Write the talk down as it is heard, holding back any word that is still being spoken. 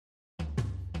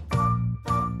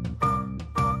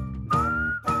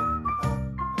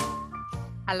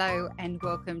Hello and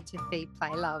welcome to Feed,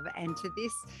 Play, Love, and to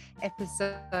this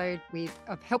episode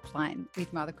of Helpline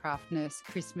with Mothercraft nurse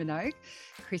Chris Minogue.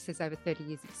 Chris has over 30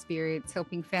 years experience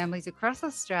helping families across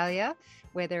Australia,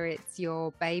 whether it's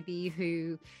your baby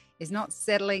who is not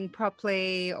settling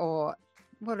properly, or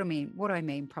what do I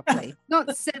mean properly?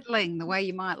 Not settling the way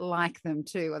you might like them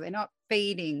to, or they're not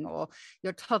feeding, or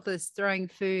your toddler's throwing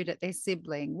food at their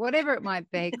sibling, whatever it might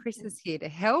be. Chris is here to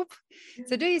help.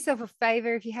 So do yourself a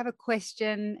favor. If you have a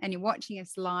question and you're watching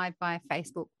us live via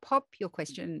Facebook, pop your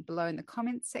question below in the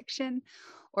comments section.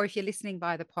 Or if you're listening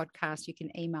via the podcast, you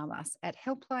can email us at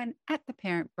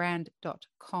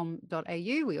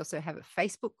helpline@theparentbrand.com.au. We also have a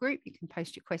Facebook group. You can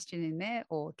post your question in there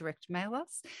or direct mail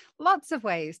us. Lots of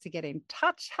ways to get in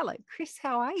touch. Hello, Chris.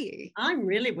 How are you? I'm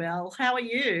really well. How are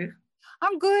you?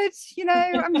 I'm good. You know,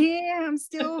 I'm here. I'm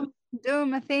still doing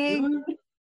my thing.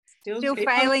 Still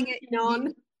failing at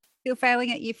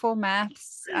year 4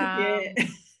 maths. Yeah.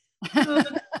 How's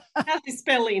your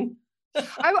spelling?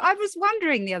 I was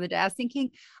wondering the other day, I was thinking,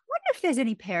 I wonder if there's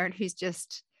any parent who's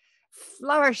just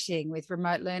flourishing with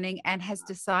remote learning and has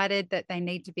decided that they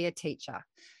need to be a teacher.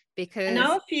 Because I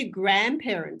know a few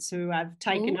grandparents who have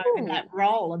taken over that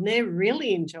role and they're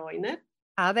really enjoying it.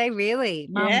 Are they really?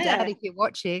 Mum, Dad, if you're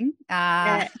watching,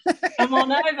 come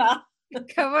on over.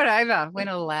 Come on over when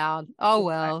allowed. Oh,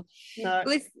 well. No.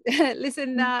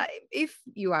 Listen, if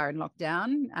you are in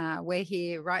lockdown, we're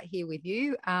here, right here with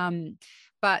you.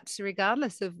 But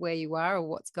regardless of where you are or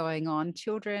what's going on,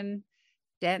 children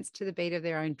dance to the beat of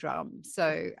their own drum.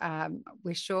 So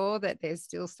we're sure that there's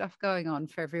still stuff going on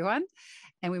for everyone.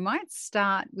 And we might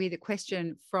start with a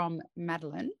question from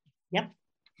Madeline. Yep.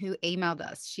 Who emailed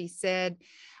us. She said,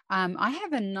 I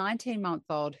have a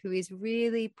 19-month-old who is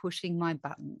really pushing my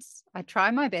buttons. I try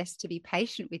my best to be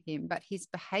patient with him, but his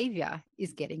behavior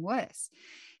is getting worse.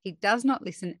 He does not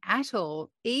listen at all,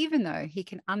 even though he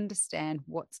can understand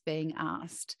what's being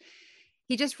asked.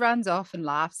 He just runs off and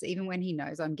laughs even when he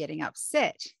knows I'm getting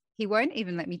upset. He won't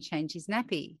even let me change his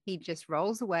nappy. He just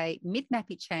rolls away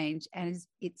mid-nappy change, and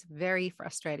it's very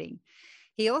frustrating.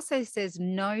 He also says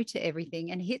no to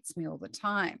everything and hits me all the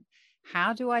time.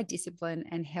 How do I discipline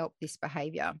and help this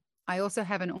behavior? I also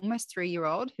have an almost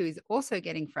 3-year-old who is also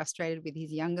getting frustrated with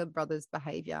his younger brother's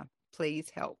behavior.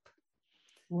 Please help.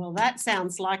 Well, that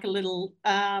sounds like a little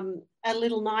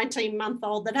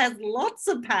 19-month-old that has lots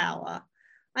of power.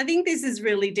 I think this is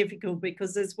really difficult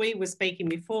because, as we were speaking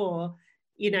before,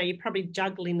 you know, you're probably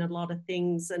juggling a lot of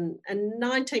things, and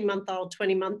 19-month-old,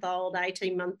 20-month-old,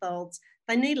 18-month-olds,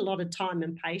 they need a lot of time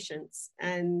and patience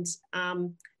and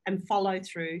follow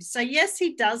through. So yes,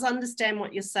 he does understand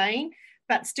what you're saying,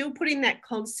 but still putting that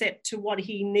concept to what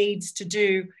he needs to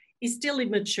do is still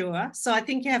immature. So I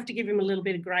think you have to give him a little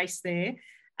bit of grace there.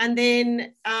 And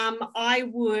then I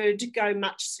would go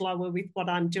much slower with what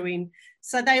I'm doing.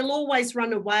 So they'll always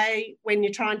run away when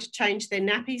you're trying to change their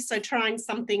nappy. So trying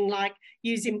something like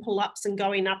using pull-ups and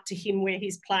going up to him where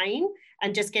he's playing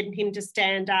and just getting him to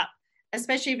stand up,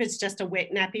 especially if it's just a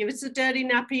wet nappy. If it's a dirty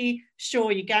nappy,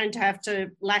 sure, you're going to have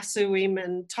to lasso him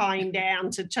and tie him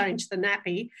down to change the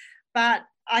nappy. But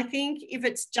I think if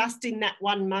it's just in that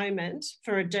one moment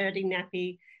for a dirty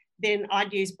nappy, then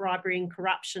I'd use bribery and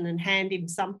corruption and hand him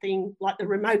something like the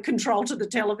remote control to the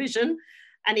television,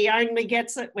 and he only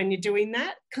gets it when you're doing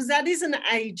that, because that is an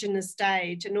age and a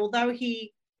stage. And although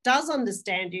he does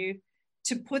understand you,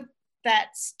 to put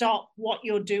that stop what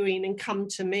you're doing and come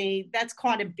to me, that's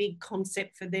quite a big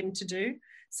concept for them to do.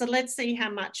 So let's see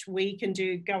how much we can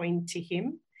do going to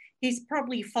him. He's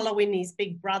probably following his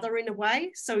big brother in a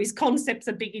way. So his concepts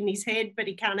are big in his head, but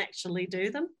he can't actually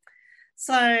do them.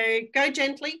 So go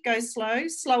gently, go slow,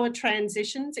 slower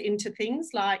transitions into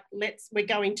things like we're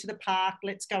going to the park,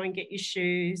 let's go and get your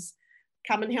shoes.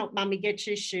 Come and help mummy get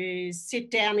your shoes, sit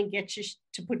down and get you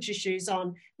to put your shoes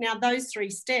on. Now, those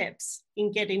 3 steps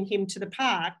in getting him to the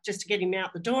park, just to get him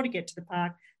out the door to get to the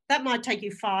park, that might take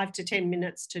you 5 to 10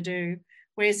 minutes to do.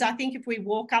 Whereas I think if we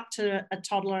walk up to a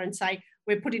toddler and say,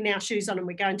 we're putting our shoes on and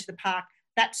we're going to the park,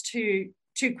 that's too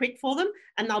quick for them,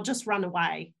 and they'll just run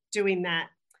away doing that.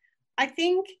 I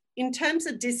think in terms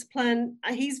of discipline,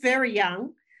 he's very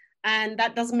young, and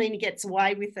that doesn't mean he gets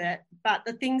away with it. But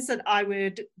the things that I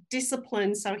would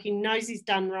discipline so he knows he's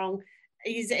done wrong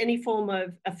is any form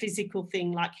of a physical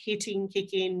thing like hitting,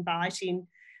 kicking, biting.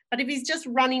 But if he's just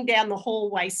running down the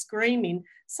hallway screaming,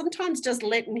 sometimes just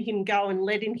letting him go and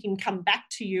letting him come back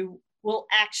to you will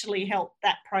actually help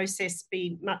that process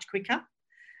be much quicker.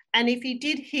 And if he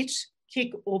did hit,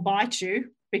 kick or bite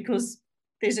you, because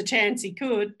there's a chance he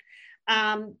could,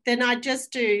 then I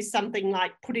just do something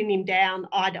like putting him down,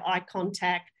 eye-to-eye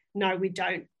contact. No, we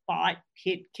don't bite,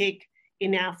 hit, kick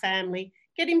in our family.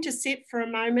 get him to sit for a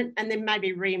moment and then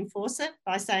maybe reinforce it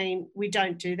by saying, we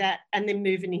don't do that, and then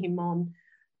moving him on.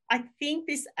 I think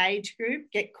this age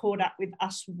group get caught up with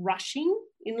us rushing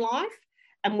in life.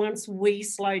 And once we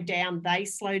slow down, they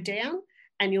slow down,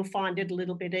 and you'll find it a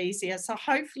little bit easier. So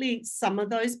hopefully some of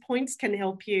those points can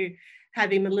help you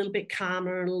have him a little bit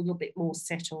calmer and a little bit more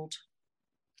settled.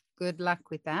 Good luck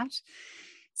with that.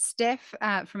 Steph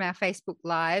from our Facebook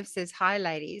Live says, hi,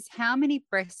 ladies. How many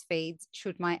breastfeeds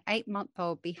should my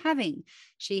 8-month-old be having?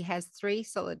 She has 3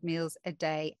 solid meals a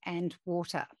day and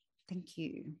water. Thank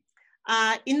you.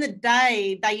 In the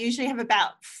day, they usually have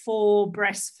about 4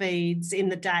 breastfeeds in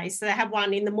the day. So they have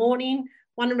one in the morning,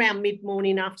 one around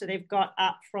mid-morning after they've got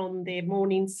up from their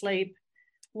morning sleep,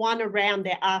 one around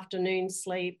their afternoon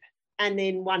sleep, and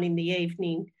then one in the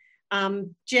evening.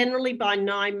 Generally by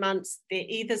 9 months, they're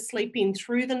either sleeping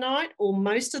through the night or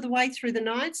most of the way through the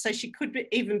night. So she could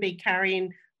even be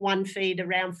carrying one feed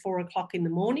around 4 o'clock in the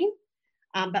morning,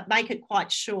 but make it quite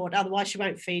short. Otherwise, she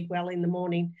won't feed well in the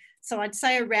morning. So I'd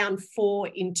say around 4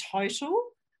 in total,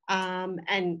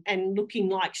 and looking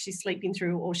like she's sleeping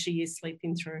through, or she is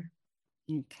sleeping through.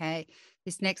 Okay.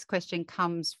 This next question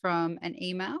comes from an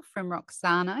email from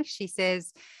Roxana. She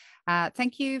says,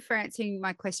 thank you for answering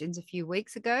my questions a few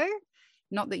weeks ago.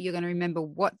 Not that you're going to remember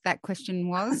what that question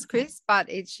was, Chris, but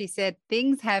she said,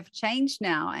 things have changed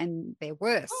now and they're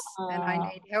worse. And I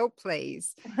need help,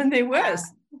 please. And they're worse.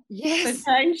 Yes. They've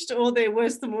changed, or they're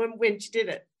worse than when she did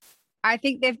it. I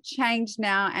think they've changed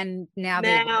now, and now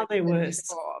they're worse.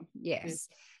 Before. Yes.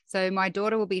 So my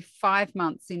daughter will be 5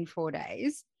 months in 4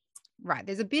 days. Right.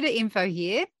 There's a bit of info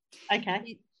here.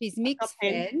 Okay. She's mixed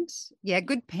fed. Yeah,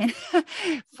 good pen.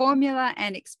 Formula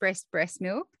and expressed breast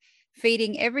milk,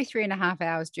 feeding every 3.5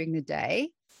 hours during the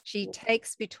day. She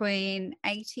takes between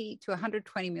 80 to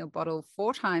 120 ml bottle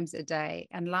 4 times a day,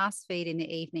 and last feed in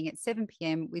the evening at 7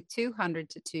 p.m. with 200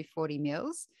 to 240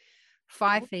 mils.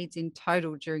 5 feeds in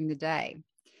total during the day.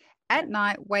 At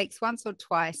night, wakes once or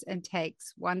twice and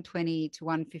takes 120 to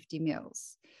 150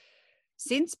 mils.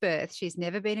 Since birth, she's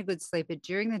never been a good sleeper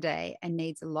during the day and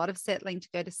needs a lot of settling to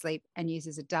go to sleep, and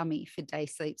uses a dummy for day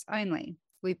sleeps only.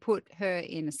 We put her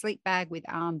in a sleep bag with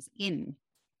arms in.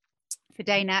 For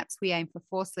day naps, we aim for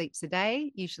 4 sleeps a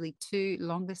day, usually 2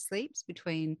 longer sleeps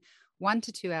between 1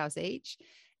 to 2 hours each,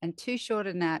 and 2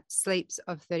 shorter nap sleeps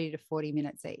of 30 to 40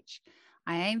 minutes each.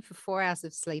 I aim for 4 hours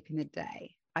of sleep in the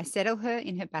day. I settle her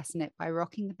in her bassinet by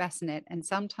rocking the bassinet, and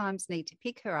sometimes need to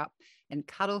pick her up and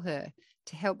cuddle her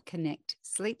to help connect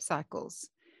sleep cycles.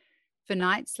 For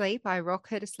night sleep, I rock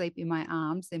her to sleep in my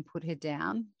arms, then put her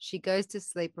down. She goes to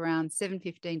sleep around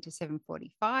 7:15 to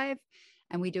 7:45,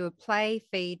 and we do a play,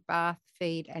 feed, bath,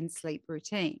 feed, and sleep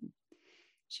routine.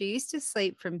 She used to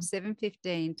sleep from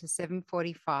 7:15 to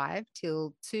 7:45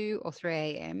 till 2 or 3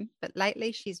 a.m., but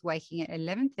lately she's waking at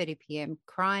 11:30 p.m.,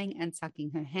 crying and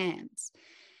sucking her hands.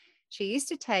 She used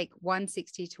to take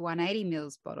 160 to 180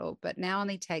 mils bottle, but now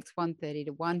only takes 130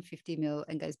 to 150 mil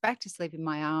and goes back to sleep in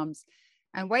my arms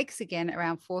and wakes again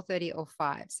around 4:30 or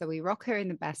 5. So we rock her in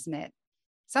the bassinet.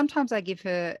 Sometimes I give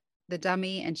her the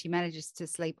dummy and she manages to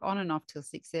sleep on and off till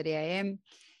 6:30 a.m.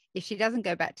 If she doesn't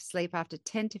go back to sleep after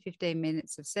 10 to 15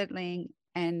 minutes of settling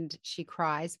and she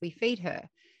cries, we feed her.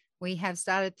 We have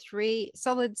started 3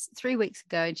 solids 3 weeks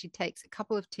ago, and she takes a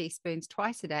couple of teaspoons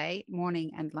twice a day,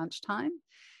 morning and lunchtime.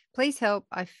 Please help.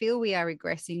 I feel we are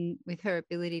regressing with her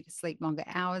ability to sleep longer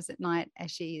hours at night,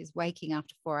 as she is waking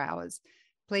after 4 hours.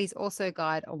 Please also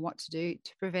guide on what to do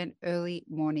to prevent early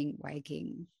morning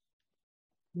waking.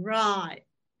 Right.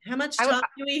 How much time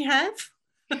do we have?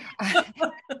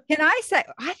 Can I say,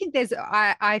 I think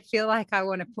I feel like I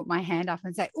want to put my hand up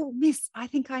and say, oh, miss, I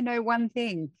think I know one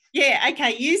thing. Yeah,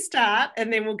 okay, you start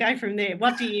and then we'll go from there.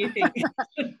 What do you think?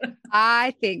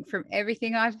 I think from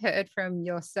everything I've heard from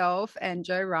yourself and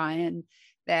Joe Ryan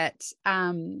that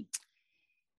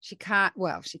she can't.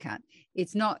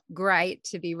 It's not great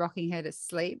to be rocking her to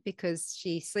sleep, because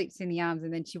she sleeps in the arms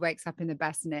and then she wakes up in the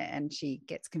bassinet and she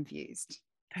gets confused.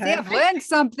 See, I've learned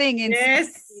something.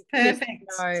 Yes,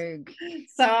 perfect.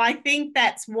 So I think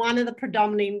that's one of the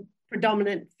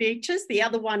predominant features. The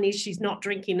other one is she's not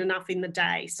drinking enough in the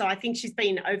day. So I think she's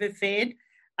been overfed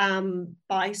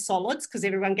by solids, because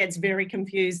everyone gets very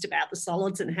confused about the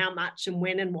solids and how much and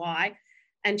when and why.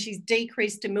 And she's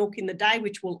decreased in milk in the day,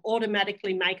 which will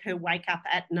automatically make her wake up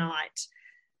at night.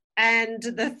 And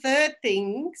the third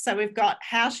thing, so we've got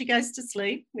how she goes to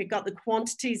sleep, we've got the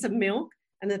quantities of milk,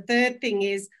 and the third thing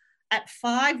is at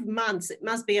 5 months, it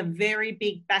must be a very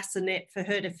big bassinet for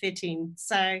her to fit in.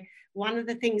 So one of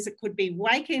the things that could be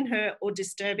waking her or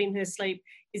disturbing her sleep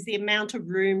is the amount of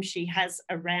room she has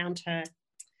around her.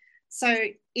 So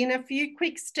in a few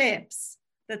quick steps,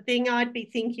 the thing I'd be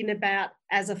thinking about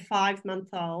as a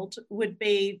 5-month-old would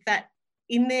be that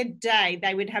in their day,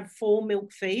 they would have 4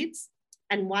 milk feeds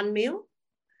and 1 meal.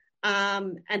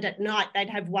 And at night, they'd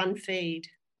have 1 feed.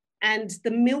 And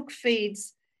the milk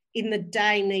feeds in the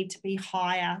day need to be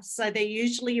higher. So they're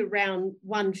usually around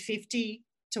 150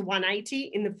 to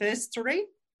 180 in the first 3,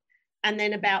 and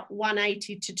then about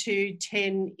 180 to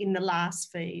 210 in the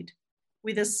last feed,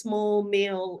 with a small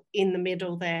meal in the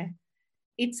middle there.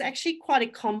 It's actually quite a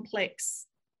complex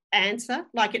answer.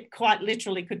 Like, it quite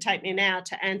literally could take me an hour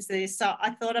to answer this. So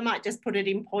I thought I might just put it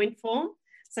in point form.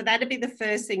 So that'd be the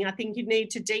first thing. I think you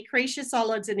need to decrease your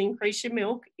solids and increase your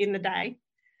milk in the day.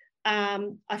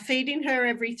 Feeding her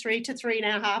every 3 to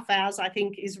 3.5 hours, I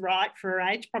think, is right for her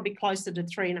age, probably closer to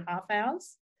 3.5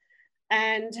 hours.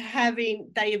 And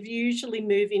they have usually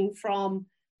moving from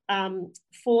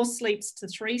 4 sleeps to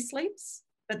 3 sleeps,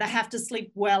 but they have to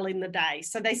sleep well in the day.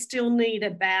 So they still need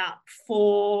about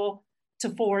 4 to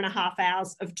 4.5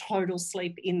 hours of total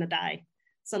sleep in the day.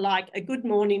 So like a good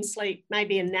morning sleep,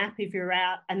 maybe a nap if you're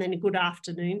out, and then a good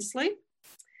afternoon sleep.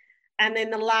 And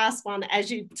then the last one,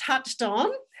 as you touched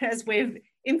on, as we've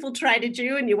infiltrated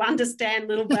you and you understand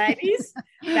little babies,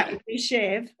 that would be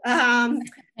Chev,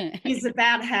 is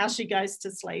about how she goes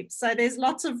to sleep. So there's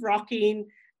lots of rocking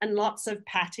and lots of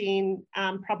patting,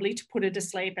 probably to put her to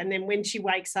sleep. And then when she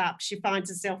wakes up, she finds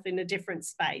herself in a different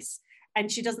space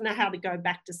and she doesn't know how to go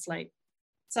back to sleep.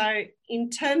 So in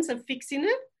terms of fixing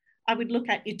it, I would look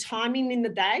at your timing in the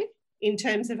day in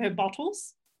terms of her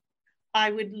bottles. I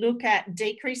would look at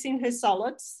decreasing her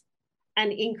solids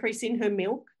and increasing her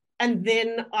milk. And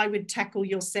then I would tackle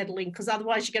your settling, because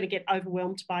otherwise you're going to get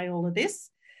overwhelmed by all of this.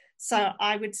 So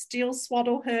I would still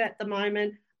swaddle her at the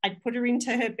moment. I'd put her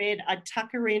into her bed, I'd tuck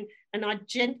her in, and I'd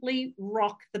gently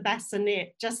rock the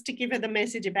bassinet just to give her the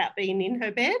message about being in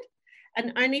her bed,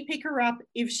 and only pick her up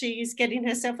if she's getting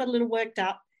herself a little worked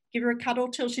up, give her a cuddle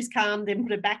till she's calm, then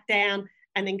put her back down,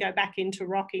 and then go back into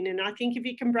rocking. And I think if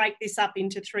you can break this up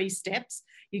into 3 steps,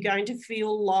 you're going to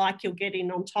feel like you're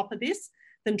getting on top of this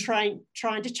than trying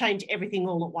to change everything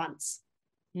all at once.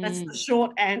 That's the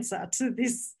short answer to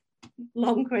this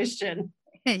long question.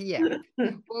 Yeah.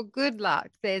 Well, good luck.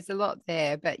 There's a lot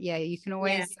there, but yeah, you can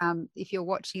always, if you're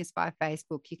watching us by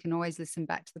Facebook, you can always listen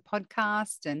back to the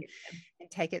podcast and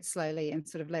take it slowly and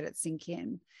sort of let it sink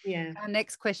in. Yeah. Our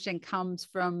next question comes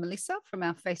from Melissa from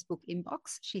our Facebook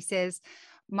inbox. She says,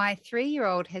 my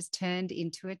 3-year-old has turned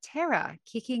into a terror,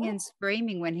 kicking and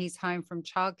screaming when he's home from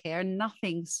childcare, and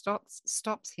nothing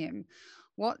stops him.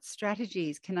 What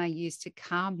strategies can I use to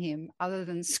calm him other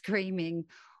than screaming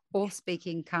or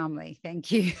speaking calmly?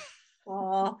 Thank you.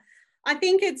 Oh, I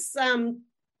think it's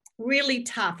really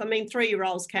tough. I mean,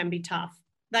 3-year-olds can be tough.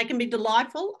 They can be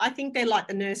delightful. I think they're like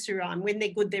the nursery rhyme. When they're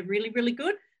good, they're really, really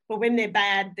good. But when they're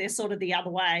bad, they're sort of the other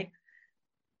way.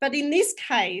 But in this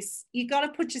case, you got to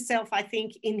put yourself, I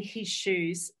think, in his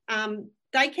shoes.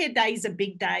 Daycare days are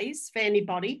big days for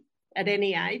anybody at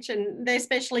any age, and they're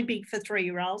especially big for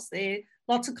 3-year-olds. There are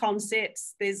lots of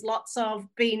concepts. There's lots of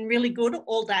being really good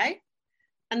all day,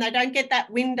 and they don't get that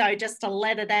window just to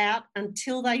let it out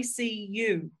until they see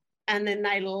you, and then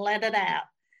they let it out.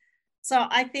 So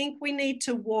I think we need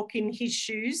to walk in his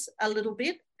shoes a little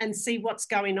bit and see what's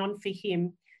going on for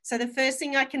him. So the first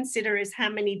thing I consider is how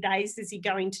many days is he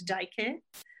going to daycare?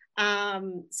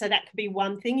 So that could be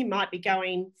one thing. He might be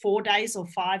going 4 days or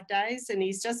 5 days, and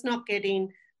he's just not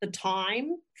getting the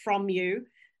time from you.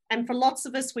 And for lots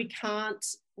of us, we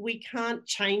can't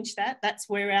change that. That's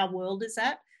where our world is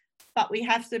at. But we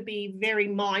have to be very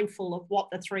mindful of what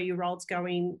the 3-year-old's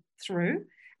going through.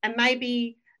 And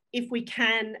maybe if we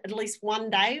can, at least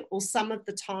one day or some of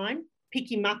the time,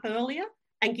 pick him up earlier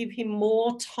and give him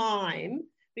more time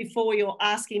before you're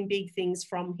asking big things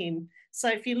from him. So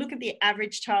if you look at the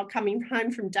average child coming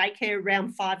home from daycare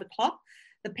around 5 o'clock,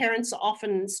 the parents are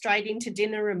often straight into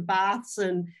dinner and baths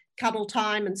and cuddle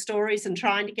time and stories and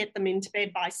trying to get them into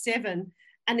bed by 7.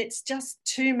 And it's just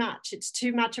too much. It's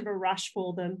too much of a rush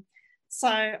for them. So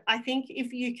I think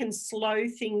if you can slow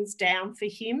things down for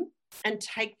him and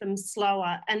take them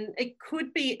slower, and it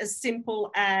could be as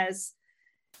simple as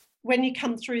when you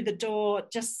come through the door,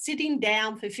 just sitting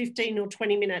down for 15 or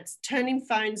 20 minutes, turning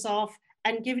phones off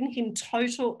and giving him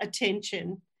total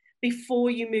attention before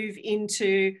you move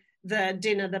into the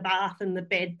dinner, the bath and the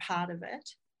bed part of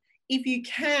it. If you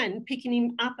can, picking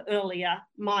him up earlier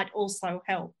might also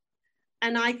help.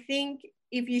 And I think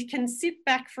if you can sit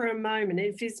back for a moment,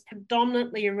 if it's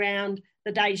predominantly around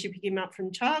the days you pick him up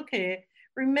from childcare,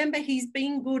 remember he's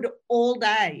been good all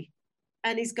day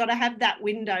and he's got to have that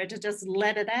window to just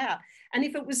let it out. And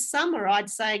if it was summer, I'd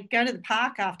say go to the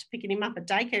park after picking him up at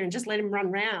daycare and just let him run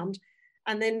around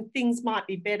and then things might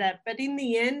be better. But in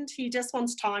the end, he just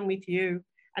wants time with you.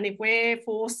 And if we're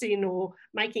forcing or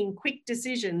making quick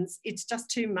decisions, it's just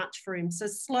too much for him. So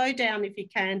slow down if you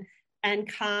can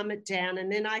and calm it down.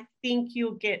 And then I think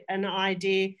you'll get an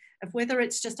idea of whether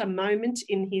it's just a moment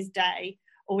in his day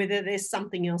or whether there's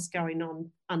something else going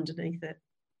on underneath it.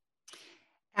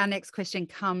 Our next question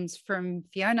comes from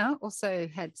Fiona, also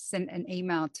had sent an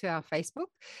email to our Facebook.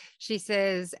 She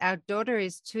says, our daughter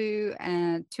is 2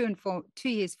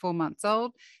 years, 4 months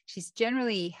old. She's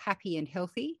generally happy and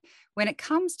healthy. When it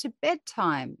comes to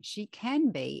bedtime, she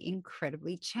can be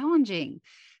incredibly challenging.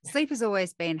 Sleep has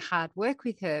always been hard work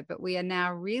with her, but we are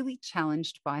now really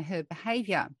challenged by her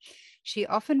behaviour. She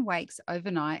often wakes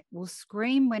overnight, will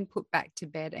scream when put back to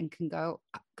bed, and can go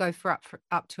for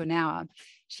up to an hour.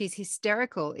 She's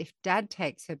hysterical if Dad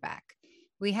takes her back.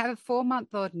 We have a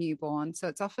 4-month-old newborn, so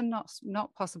it's often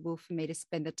not possible for me to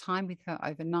spend the time with her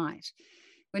overnight.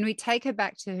 When we take her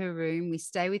back to her room, we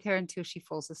stay with her until she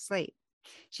falls asleep.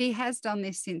 She has done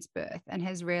this since birth and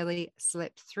has rarely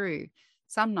slept through.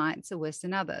 Some nights are worse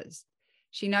than others.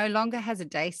 She no longer has a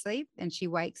day sleep and she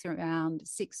wakes around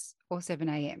 6 or 7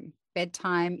 a.m.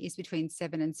 Bedtime is between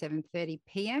 7 and 7:30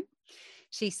 p.m.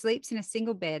 She sleeps in a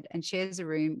single bed and shares a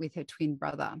room with her twin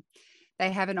brother.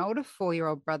 They have an older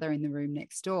 4-year-old brother in the room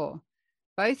next door.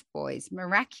 Both boys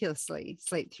miraculously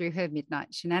sleep through her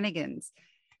midnight shenanigans.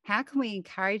 How can we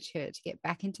encourage her to get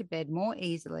back into bed more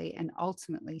easily and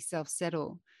ultimately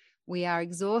self-settle? We are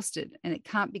exhausted and it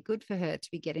can't be good for her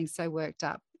to be getting so worked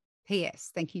up. P.S.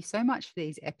 Thank you so much for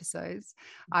these episodes.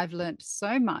 I've learned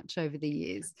so much over the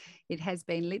years. It has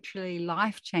been literally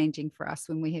life-changing for us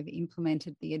when we have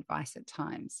implemented the advice at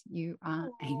times. You are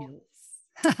angels.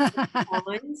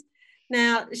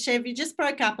 Now, Chev, you just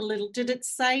broke up a little. Did it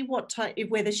say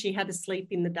whether she had to sleep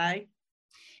in the day?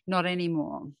 Not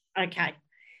anymore. Okay.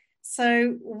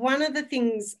 So one of the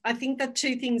things, I think the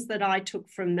 2 things that I took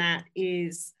from that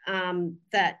is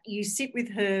that you sit with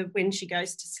her when she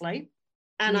goes to sleep.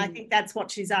 And I think that's what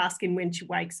she's asking when she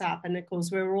wakes up. And of course,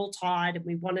 we're all tired and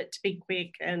we want it to be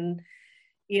quick. And,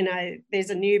 you know, there's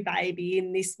a new baby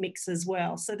in this mix as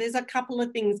well. So there's a couple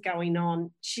of things going on.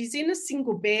 She's in a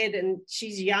single bed and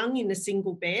she's young in a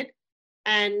single bed.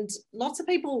 And lots of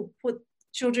people put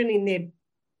children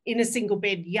in a single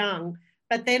bed young,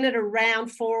 but then at around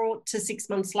 4 to 6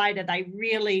 months later,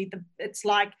 it's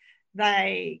like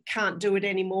they can't do it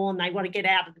anymore and they want to get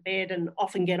out of the bed and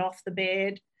often get off the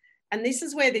bed. And this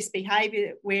is where this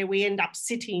behaviour, where we end up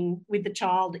sitting with the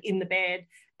child in the bed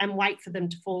and wait for them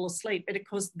to fall asleep. But of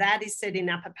course, that is setting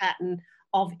up a pattern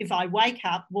of, if I wake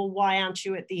up, well, why aren't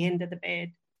you at the end of the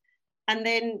bed? And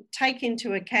then take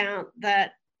into account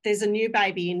that there's a new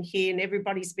baby in here and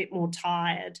everybody's a bit more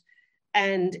tired.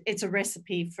 And it's a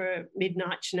recipe for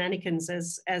midnight shenanigans,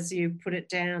 as you put it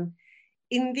down.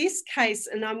 In this case,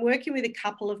 and I'm working with a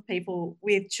couple of people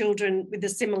with children with a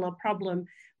similar problem,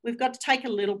 we've got to take a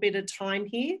little bit of time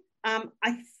here.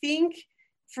 I think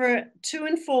for 2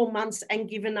 and 4 months and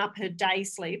given up her day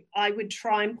sleep, I would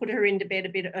try and put her into bed a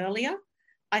bit earlier.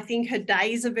 I think her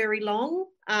days are very long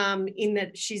in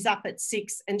that she's up at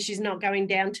 6 and she's not going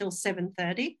down till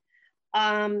 7:30.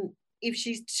 If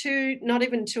she's not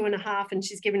even 2.5 and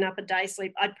she's given up a day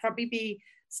sleep, I'd probably be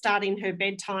starting her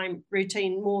bedtime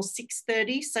routine more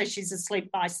 6:30, so she's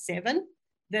asleep by 7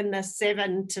 than the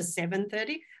 7 to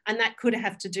 7:30. And that could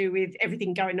have to do with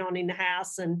everything going on in the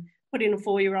house and putting a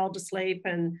 4-year-old to sleep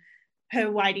and her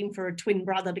waiting for a twin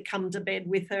brother to come to bed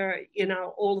with her, you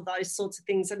know, all of those sorts of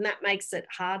things. And that makes it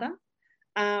harder.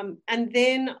 And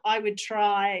then I would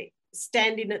try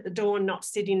standing at the door and not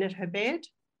sitting at her bed,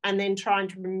 and then trying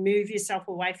to remove yourself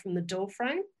away from the door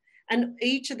frame. And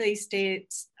each of these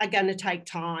steps are going to take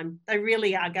time. They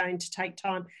really are going to take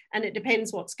time. And it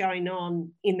depends what's going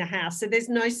on in the house. So there's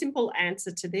no simple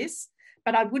answer to this,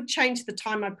 but I would change the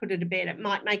time I put her to bed. It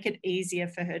might make it easier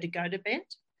for her to go to bed.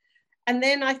 And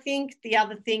then I think the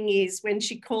other thing is when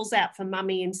she calls out for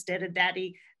mummy instead of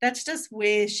daddy, that's just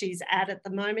where she's at the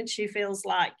moment. She feels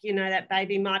like, you know, that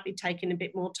baby might be taking a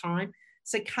bit more time.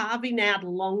 So carving out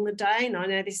along the day, and I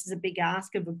know this is a big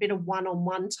ask, of a bit of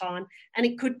one-on-one time, and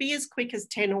it could be as quick as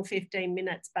 10 or 15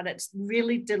 minutes, but it's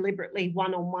really deliberately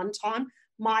one-on-one time,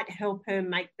 might help her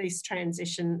make this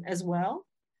transition as well.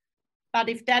 But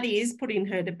if daddy is putting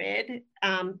her to bed,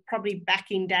 probably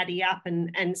backing daddy up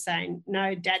and saying,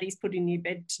 no, daddy's putting you to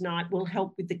bed tonight will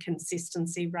help with the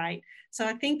consistency rate. So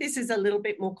I think this is a little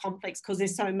bit more complex because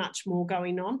there's so much more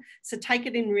going on. So take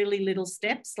it in really little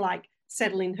steps, like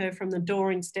settling her from the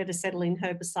door instead of settling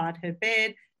her beside her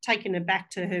bed, taking her back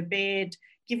to her bed,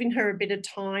 giving her a bit of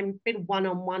time, a bit of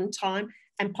one-on-one time,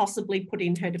 and possibly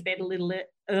putting her to bed a little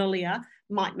earlier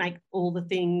might make all the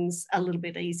things a little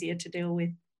bit easier to deal with.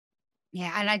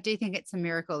 Yeah, and I do think it's a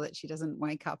miracle that she doesn't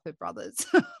wake up her brothers.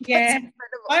 Yeah,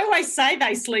 I always say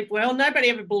they sleep well. Nobody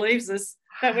ever believes us,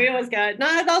 but we always go,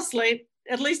 no, they'll sleep.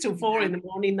 At least till 4 in the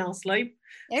morning they'll sleep.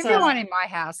 Everyone in my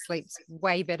house sleeps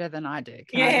way better than I do.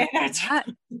 That's right.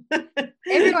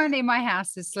 Everyone in my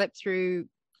house has slept through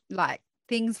like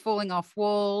things falling off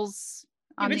walls.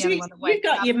 I'm the only one that wakes you've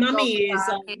got up, your mummy ears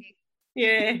on.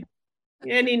 Yeah.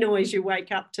 Any noise you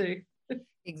wake up to.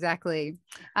 Exactly.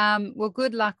 Well,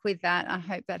 good luck with that. I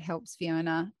hope that helps,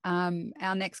 Fiona.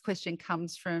 Our next question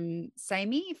comes from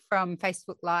Sammy from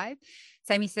Facebook Live.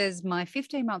 Sammy says, my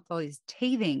 15-month-old is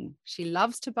teething. She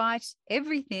loves to bite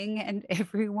everything and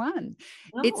everyone.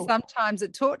 Oh. It's sometimes a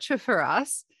torture for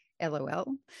us. LOL.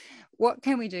 What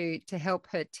can we do to help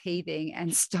her teething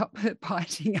and stop her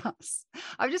biting us?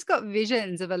 I've just got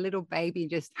visions of a little baby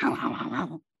just yeah,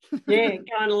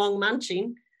 going along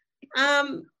munching.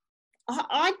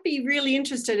 I'd be really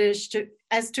interested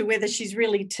as to whether she's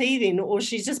really teething or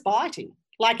she's just biting,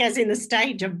 like as in the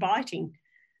stage of biting.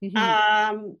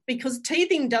 Mm-hmm. Because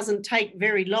teething doesn't take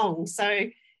very long. So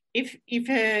if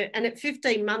her, and at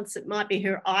 15 months it might be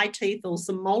her eye teeth or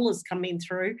some molars coming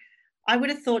through, I would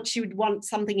have thought she would want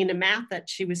something in her mouth that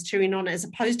she was chewing on as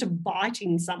opposed to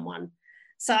biting someone.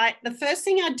 So the first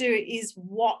thing I do is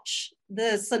watch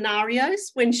the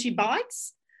scenarios when she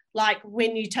bites. Like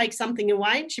when you take something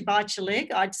away and she bites your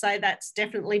leg, I'd say that's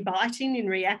definitely biting in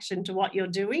reaction to what you're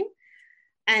doing.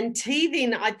 And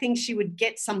teething, I think she would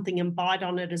get something and bite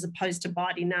on it as opposed to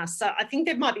biting us. So I think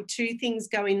there might be two things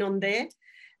going on there.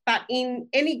 But in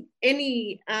any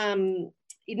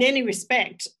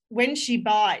respect, when she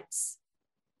bites,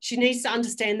 she needs to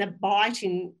understand that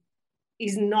biting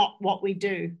is not what we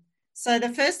do. So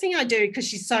the first thing I do, because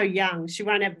she's so young, she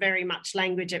won't have very much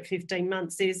language at 15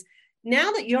 months, is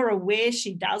now that you're aware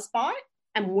she does bite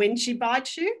and when she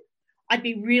bites you, I'd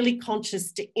be really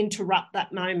conscious to interrupt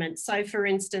that moment. So, for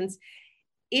instance,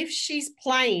 if she's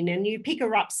playing and you pick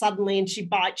her up suddenly and she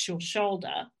bites your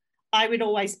shoulder, I would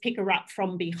always pick her up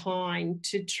from behind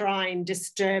to try and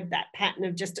disturb that pattern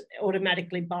of just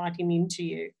automatically biting into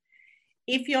you.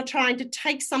 If you're trying to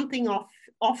take something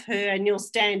off her and you're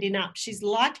standing up, she's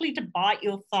likely to bite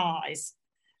your thighs.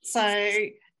 So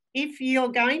if you're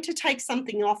going to take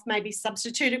something off, maybe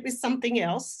substitute it with something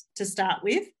else to start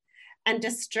with and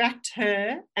distract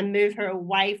her and move her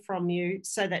away from you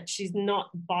so that she's not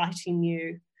biting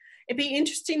you. It'd be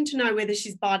interesting to know whether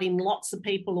she's biting lots of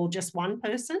people or just one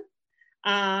person.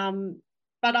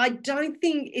 But I don't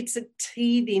think it's a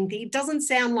teething thing. It doesn't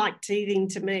sound like teething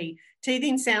to me.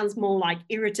 Teething sounds more like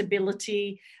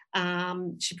irritability.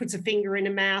 She puts a finger in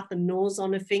her mouth and gnaws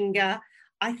on her finger.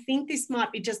 I think this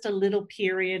might be just a little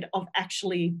period of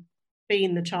actually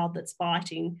being the child that's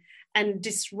biting, and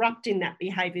disrupting that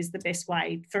behaviour is the best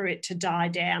way for it to die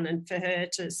down and for her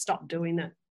to stop doing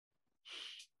it.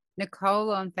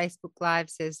 Nicole on Facebook Live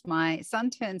says, my son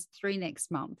turns 3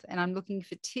 next month and I'm looking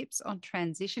for tips on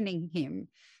transitioning him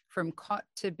from cot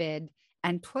to bed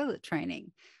and toilet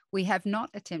training. We have not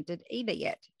attempted either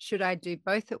yet. Should I do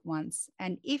both at once?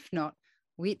 And if not,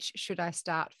 which should I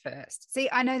start first? See,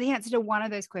 I know the answer to one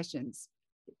of those questions.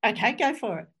 Okay, go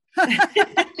for it.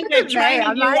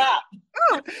 I'm like,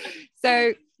 oh.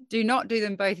 So do not do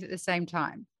them both at the same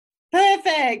time.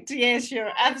 Perfect. Yes,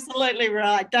 you're absolutely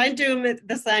right. Don't do them at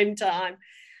the same time.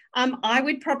 I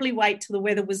would probably wait till the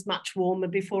weather was much warmer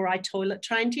before I toilet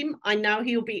trained him. I know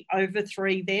he'll be over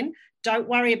 3 then. Don't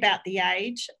worry about the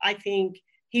age. I think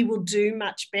he will do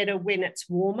much better when it's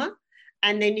warmer.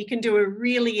 And then you can do a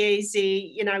really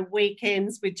easy,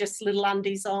 weekends with just little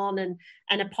undies on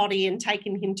and a potty and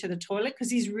taking him to the toilet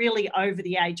because he's really over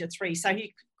the age of 3. So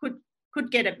he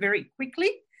could get it very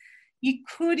quickly. You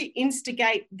could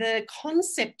instigate the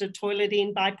concept of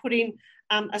toileting by putting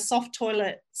a soft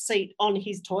toilet seat on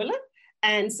his toilet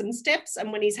and some steps.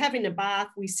 And when he's having a bath,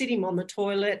 we sit him on the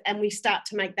toilet and we start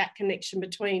to make that connection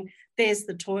between there's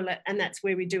the toilet and that's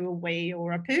where we do a wee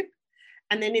or a poop.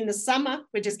 And then in the summer,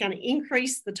 we're just going to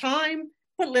increase the time,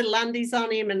 put little undies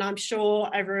on him, and I'm sure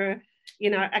over,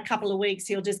 a couple of weeks,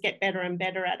 he'll just get better and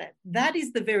better at it. That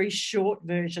is the very short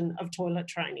version of toilet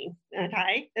training,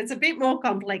 okay? It's a bit more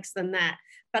complex than that,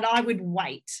 but I would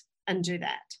wait and do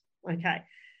that, okay?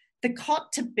 The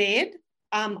cot to bed,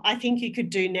 I think you could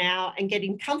do now and get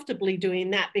him comfortably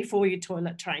doing that before you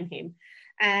toilet train him.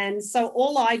 And so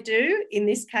all I do in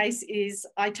this case is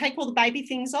I take all the baby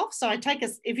things off. So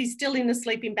if he's still in a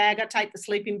sleeping bag, I take the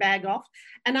sleeping bag off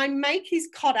and I make his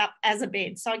cot up as a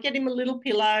bed. So I get him a little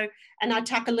pillow and I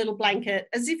tuck a little blanket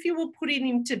as if you were putting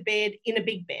him to bed in a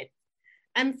big bed.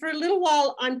 And for a little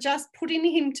while, I'm just putting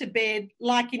him to bed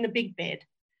like in a big bed,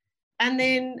 and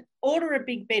then order a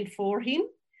big bed for him.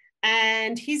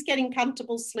 And he's getting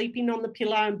comfortable sleeping on the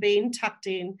pillow and being tucked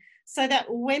in, so that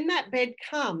when that bed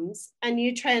comes and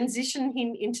you transition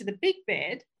him into the big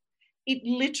bed, it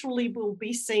literally will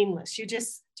be seamless. You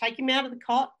just take him out of the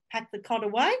cot, pack the cot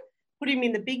away, put him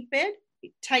in the big bed,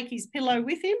 take his pillow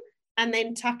with him, and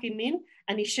then tuck him in,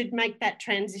 and he should make that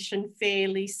transition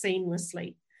fairly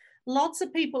seamlessly. Lots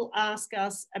of people ask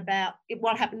us about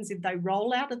what happens if they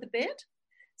roll out of the bed.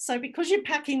 So because you're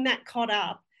packing that cot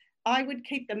up, I would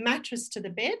keep the mattress to the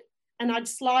bed and I'd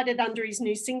slide it under his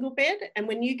new single bed. And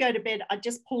when you go to bed, I'd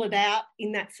just pull it out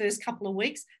in that first couple of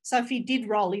weeks. So if he did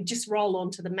roll, he'd just roll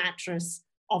onto the mattress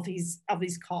of his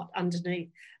cot underneath.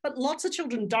 But lots of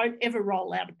children don't ever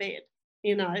roll out of bed,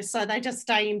 so they just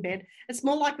stay in bed. It's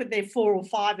more like when they're 4 or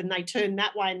 5 and they turn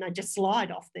that way and they just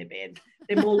slide off their bed.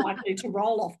 They're more likely to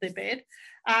roll off their bed.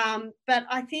 But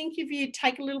I think if you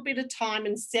take a little bit of time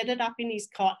and set it up in his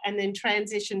cot and then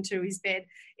transition to his bed,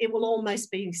 it will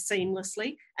almost be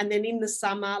seamlessly. And then in the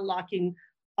summer, like in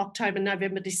October,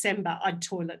 November, December, I'd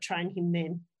toilet train him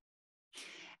then.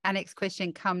 Our next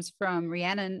question comes from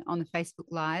Rhiannon on the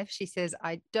Facebook Live. She says,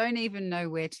 I don't even know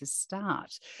where to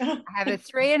start. I have a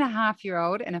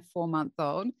 3.5-year-old and a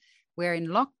 4-month-old. We're in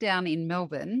lockdown in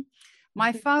Melbourne.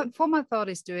 My 4-month-old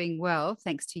is doing well,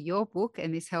 thanks to your book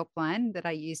and this helpline that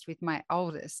I used with my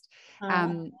oldest.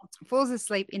 Falls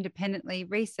asleep independently,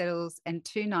 resettles, and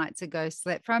 2 nights ago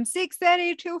slept from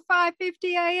 6:30 till 5:50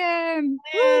 a.m.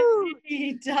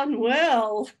 You've done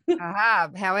well.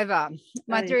 However,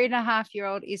 my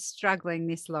 3.5-year-old is struggling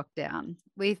this lockdown.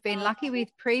 We've been lucky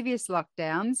with previous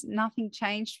lockdowns. Nothing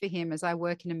changed for him as I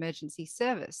work in emergency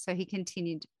service, so he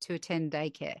continued to attend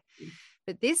daycare.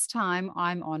 But this time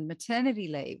I'm on maternity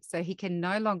leave, so he can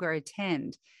no longer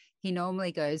attend. He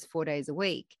normally goes 4 days a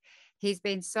week. He's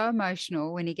been so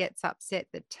emotional when he gets upset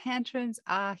that tantrums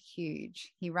are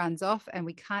huge. He runs off and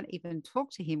we can't even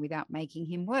talk to him without making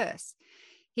him worse.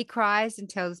 He cries and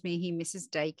tells me he misses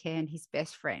daycare and his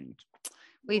best friend.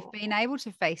 We've been able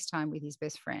to FaceTime with his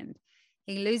best friend.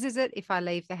 He loses it if I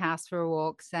leave the house for a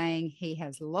walk, saying he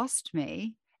has lost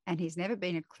me and he's never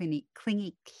been a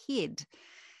clingy kid.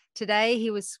 Today,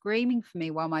 he was screaming for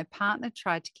me while my partner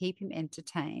tried to keep him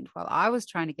entertained while I was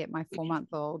trying to get my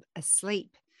 4-month-old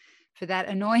asleep for that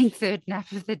annoying third nap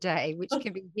of the day, which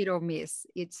can be hit or miss.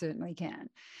 It certainly can.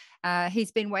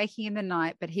 He's been waking in the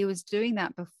night, but he was doing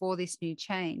that before this new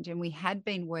change, and we had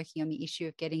been working on the issue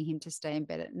of getting him to stay in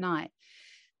bed at night.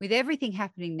 With everything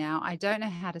happening now, I don't know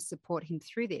how to support him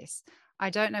through this. I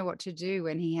don't know what to do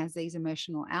when he has these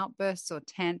emotional outbursts or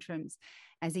tantrums,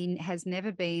 as he has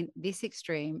never been this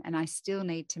extreme, and I still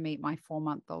need to meet my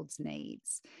 4-month-old's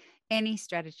needs. Any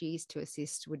strategies to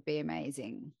assist would be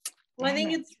amazing. Well, I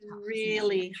think it's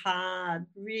really hard,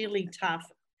 really tough,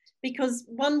 because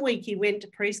 1 week he went to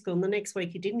preschool and the next week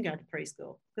he didn't go to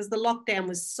preschool because the lockdown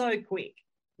was so quick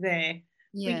there.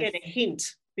 Yes. We get a hint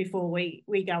before we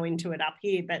go into it up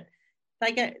here, but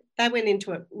they went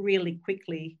into it really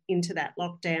quickly into that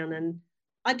lockdown. And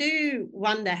I do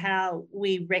wonder how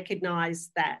we recognise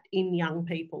that in young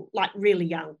people, like really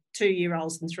young,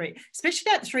 2-year-olds and 3,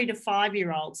 especially that 3 to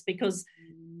 5-year-olds, because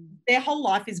their whole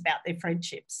life is about their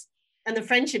friendships and the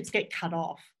friendships get cut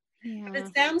off. Yeah. But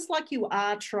it sounds like you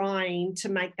are trying to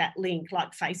make that link,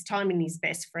 like FaceTiming his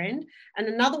best friend. And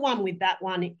another one with that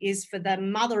one is for the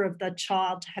mother of the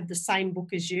child to have the same book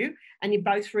as you and you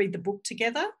both read the book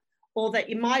together, or that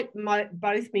you might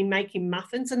both be making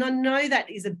muffins. And I know that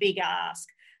is a big ask,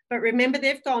 but remember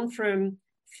they've gone from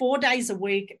 4 days a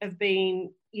week of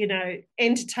being,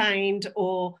 entertained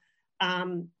or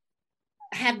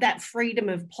have that freedom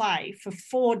of play for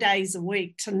 4 days a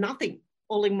week to nothing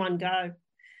all in one go.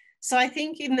 So I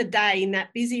think in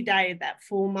that busy day of that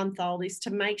 4-month-old is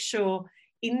to make sure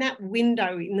in that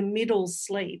window in the middle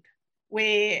sleep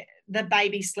where the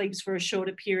baby sleeps for a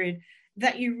shorter period,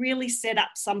 that you really set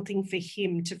up something for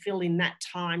him to fill in that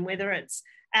time, whether it's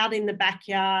out in the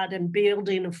backyard and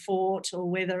building a fort, or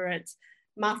whether it's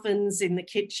muffins in the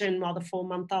kitchen while the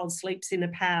 4-month-old sleeps in a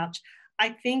pouch. I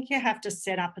think you have to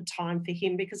set up a time for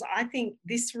him, because I think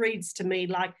this reads to me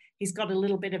like he's got a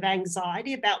little bit of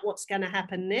anxiety about what's going to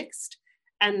happen next,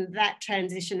 and that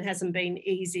transition hasn't been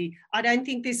easy. I don't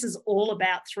think this is all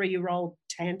about 3-year-old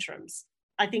tantrums.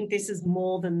 I think this is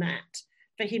more than that,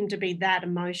 for him to be that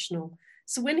emotional.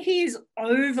 So when he is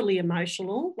overly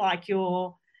emotional, like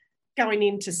you're going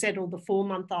in to settle the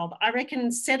 4-month-old, I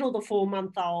reckon settle the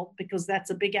 4-month-old, because that's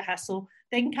a bigger hassle,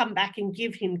 then come back and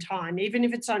give him time, even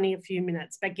if it's only a few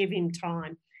minutes, but give him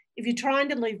time. If you're trying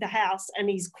to leave the house and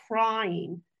he's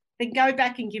crying, then go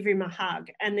back and give him a hug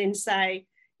and then say,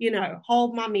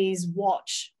 hold mummy's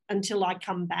watch until I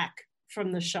come back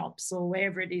from the shops or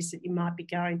wherever it is that you might be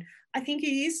going. I think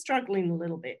he is struggling a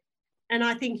little bit. And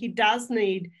I think he does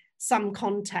need some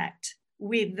contact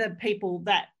with the people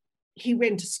that he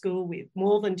went to school with,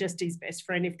 more than just his best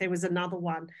friend, if there was another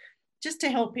one, just to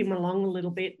help him along a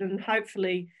little bit. And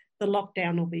hopefully the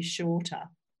lockdown will be shorter,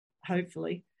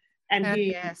 hopefully. And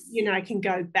he, yes. Can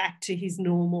go back to his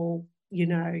normal,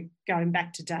 going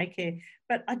back to daycare.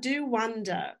 But I do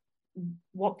wonder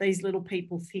what these little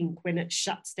people think when it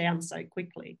shuts down so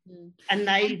quickly and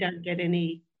they don't get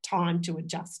any time to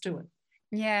adjust to it.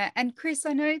 Yeah. And Chris,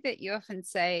 I know that you often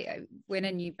say when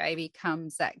a new baby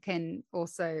comes, that can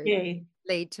also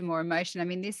lead to more emotion. I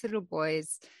mean, this little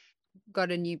boy's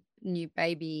got a new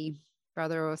baby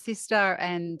brother or sister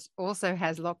and also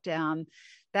has lockdown.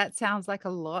 That sounds like a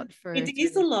lot for it.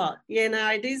 Is a lot.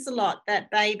 It is a lot.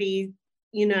 That baby,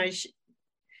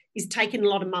 is taking a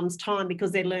lot of mum's time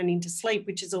because they're learning to sleep,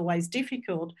 which is always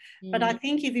difficult. But I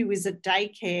think if he was at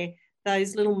daycare,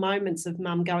 those little moments of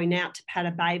mum going out to pat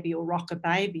a baby or rock a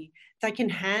baby, they can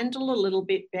handle a little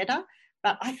bit better.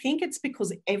 But I think it's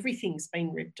because everything's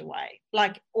been ripped away.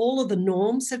 Like all of the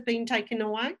norms have been taken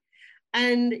away.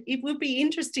 And it would be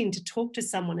interesting to talk to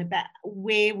someone about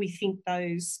where we think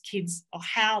those kids or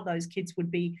how those kids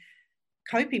would be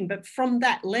coping. But from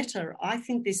that letter, I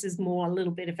think this is more a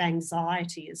little bit of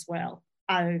anxiety as well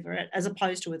over it, as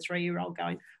opposed to a 3-year-old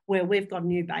going, well, we've got a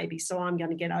new baby, so I'm going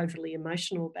to get overly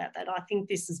emotional about that. I think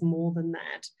this is more than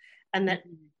that, and that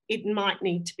it might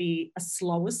need to be a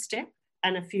slower step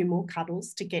and a few more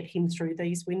cuddles to get him through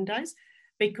these windows,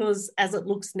 because as it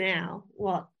looks now,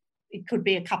 it could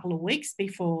be a couple of weeks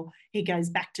before he goes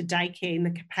back to daycare in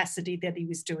the capacity that he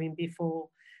was doing before.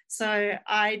 So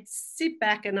I'd sit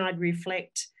back and I'd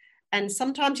reflect. And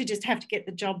sometimes you just have to get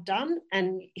the job done,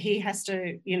 and he has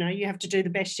to, you have to do the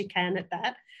best you can at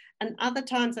that. And other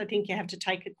times I think you have to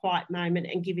take a quiet moment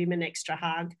and give him an extra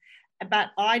hug. But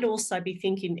I'd also be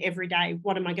thinking every day,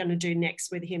 what am I going to do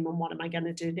next with him and what am I going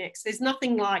to do next? There's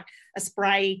nothing like a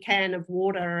spray can of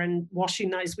water and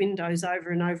washing those windows over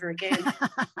and over again.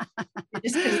 You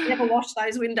just can never wash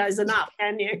those windows enough,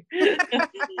 can you?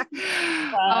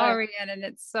 Rhiannon,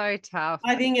 it's so tough.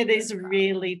 I think it is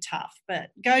really tough, but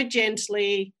go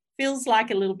gently. Feels like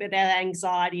a little bit of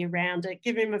anxiety around it.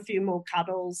 Give him a few more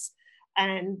cuddles.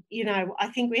 And, I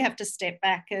think we have to step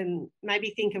back and maybe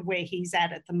think of where he's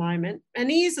at the moment.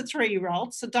 And he is a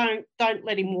 3-year-old, so don't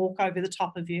let him walk over the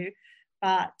top of you.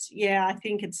 But, yeah, I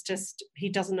think it's just he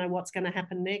doesn't know what's going to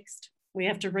happen next. We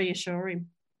have to reassure him.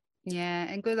 Yeah,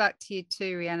 and good luck to you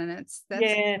too, Rhiannon. That's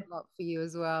a lot for you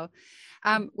as well.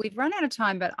 We've run out of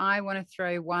time, but I want to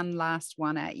throw one last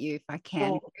one at you if I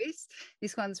can, Chris.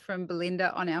 This one's from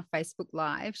Belinda on our Facebook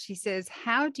Live. She says,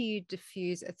 how do you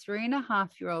diffuse a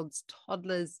 3.5-year-old's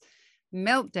toddler's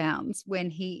meltdowns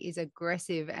when he is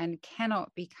aggressive and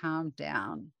cannot be calmed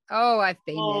down? Oh, I've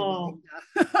been there,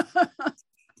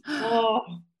 Belinda.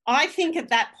 I think at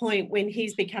that point when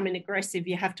he's becoming aggressive,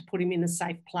 you have to put him in a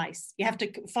safe place. You have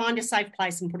to find a safe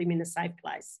place and put him in a safe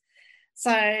place.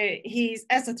 So he's,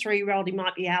 as a 3-year-old, he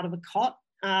might be out of a cot.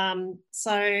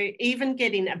 So even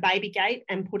getting a baby gate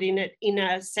and putting it in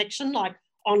a section like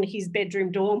on his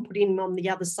bedroom door and putting him on the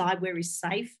other side where he's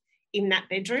safe in that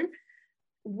bedroom.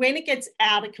 When it gets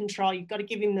out of control, you've got to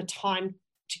give him the time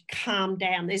to calm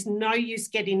down. There's no use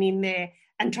getting in there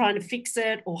and trying to fix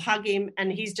it or hug him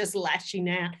and he's just lashing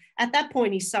out. At that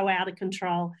point, he's so out of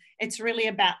control. It's really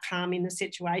about calming the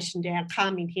situation down,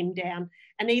 calming him down,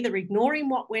 and either ignoring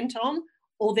what went on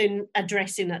or then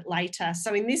addressing it later.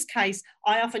 So in this case,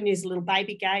 I often use a little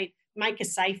baby gate, make a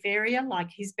safe area like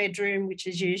his bedroom, which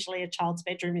is usually a child's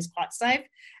bedroom, is quite safe,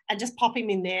 and just pop him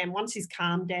in there. And once he's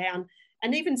calmed down,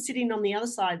 and even sitting on the other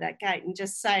side of that gate and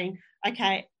just saying,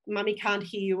 okay, mummy can't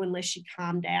hear you unless you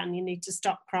calm down. You need to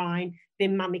stop crying,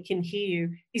 then mummy can hear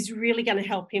you, is really going to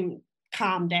help him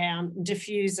calm down,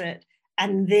 diffuse it.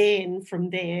 And then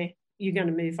from there, you're going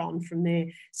to move on from there.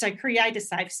 So create a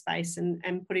safe space and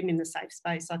put him in the safe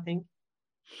space, I think.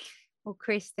 Well,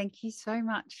 Chris, thank you so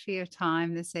much for your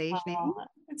time this evening.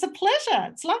 It's a pleasure.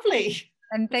 It's lovely.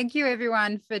 And thank you,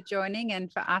 everyone, for joining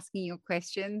and for asking your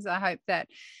questions. I hope that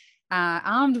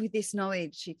armed with this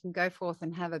knowledge, you can go forth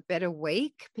and have a better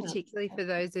week, particularly for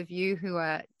those of you who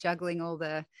are juggling all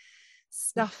the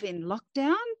stuff in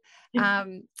lockdown.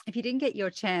 If you didn't get your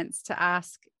chance to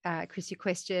ask Chris your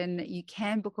question, you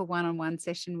can book a one-on-one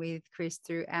session with Chris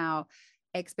through our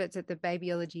experts at the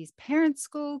Babyology's Parents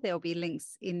School. There will be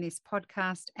links in this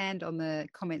podcast and on the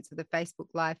comments of the Facebook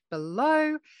Live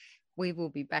below. We will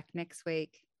be back next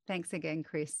week. Thanks again,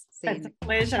 Chris. See you. That's a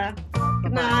pleasure.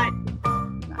 Good Bye-bye. night.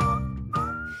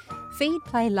 Feed,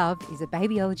 Play, Love is a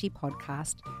babyology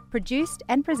podcast produced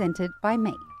and presented by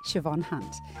me, Siobhan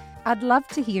Hunt. I'd love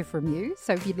to hear from you,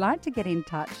 so if you'd like to get in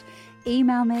touch,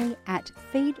 email me at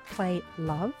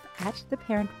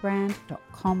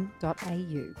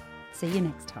feedplaylove@theparentbrand.com.au. See you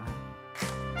next time.